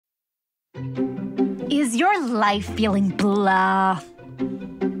Is your life feeling blah?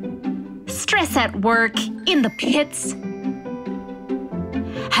 Stress at work, in the pits?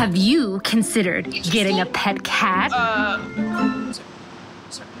 Have you considered getting a pet cat?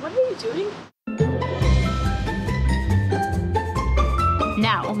 Sorry, what are you doing?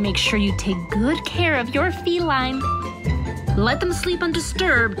 Now, make sure you take good care of your feline. Let them sleep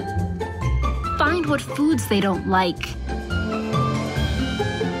undisturbed. Find what foods they don't like.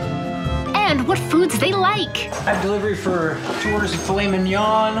 And what foods they like. I have delivery for 2 orders of filet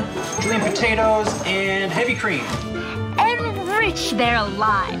mignon, julienne potatoes, and heavy cream. Enrich their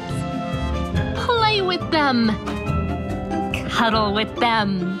lives. Play with them. Cuddle with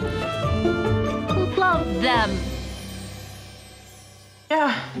them. Love them.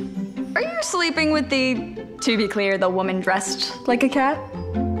 Yeah. Are you sleeping with to be clear, the woman dressed like a cat?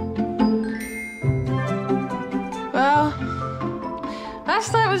 Well,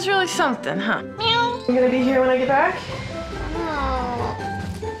 last night was really something, huh? Meow. You gonna be here when I get back?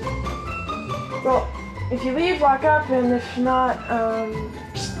 Well, if you leave, lock up, and if not,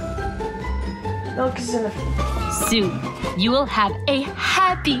 milk is in the... Soon, you will have a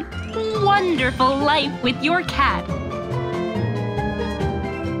happy, wonderful life with your cat.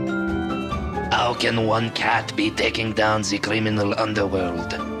 How can one cat be taking down the criminal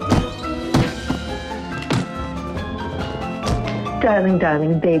underworld? Darling,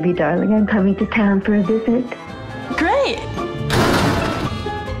 darling, baby darling, I'm coming to town for a visit.